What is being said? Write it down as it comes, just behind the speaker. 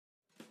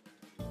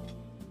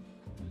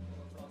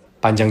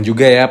Panjang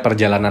juga ya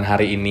perjalanan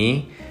hari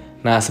ini.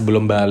 Nah,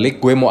 sebelum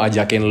balik gue mau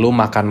ajakin lu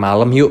makan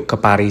malam yuk ke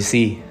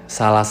Parisi.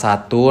 Salah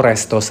satu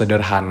resto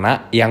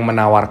sederhana yang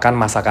menawarkan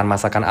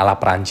masakan-masakan ala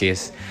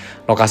Prancis.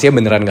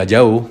 Lokasinya beneran gak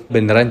jauh,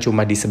 beneran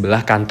cuma di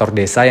sebelah kantor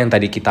desa yang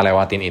tadi kita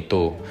lewatin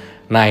itu.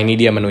 Nah, ini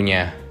dia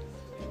menunya.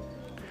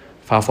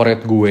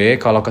 Favorit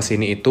gue kalau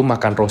kesini itu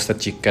makan roasted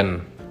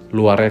chicken.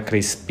 Luarnya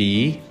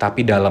crispy,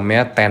 tapi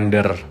dalamnya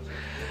tender.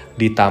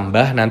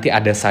 Ditambah nanti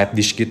ada side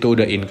dish gitu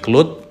udah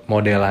include.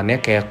 Modelannya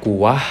kayak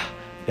kuah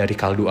dari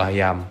kaldu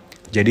ayam.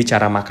 Jadi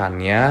cara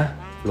makannya,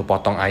 lu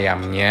potong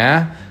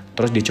ayamnya,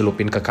 terus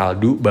dicelupin ke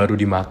kaldu baru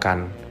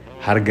dimakan.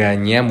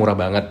 Harganya murah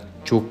banget,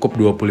 cukup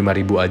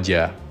 25.000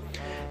 aja.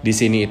 Di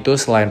sini itu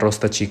selain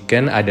roasted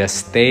chicken, ada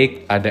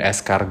steak, ada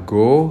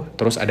escargot,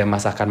 terus ada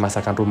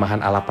masakan-masakan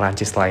rumahan ala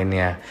Prancis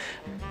lainnya.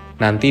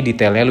 Nanti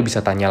detailnya lu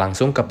bisa tanya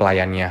langsung ke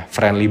pelayannya.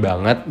 Friendly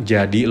banget,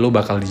 jadi lu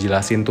bakal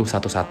dijelasin tuh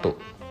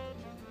satu-satu.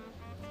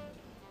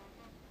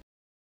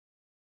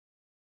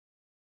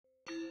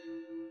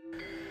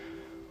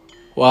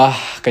 Wah,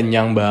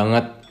 kenyang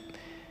banget.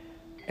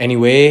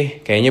 Anyway,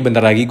 kayaknya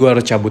bentar lagi gue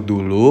harus cabut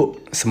dulu.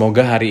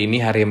 Semoga hari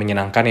ini hari yang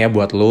menyenangkan ya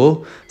buat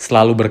lo.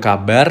 Selalu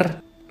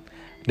berkabar.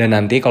 Dan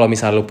nanti kalau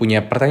misal lo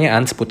punya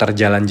pertanyaan seputar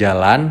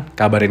jalan-jalan,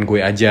 kabarin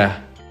gue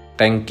aja.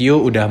 Thank you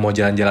udah mau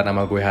jalan-jalan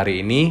sama gue hari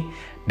ini.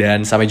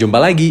 Dan sampai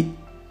jumpa lagi.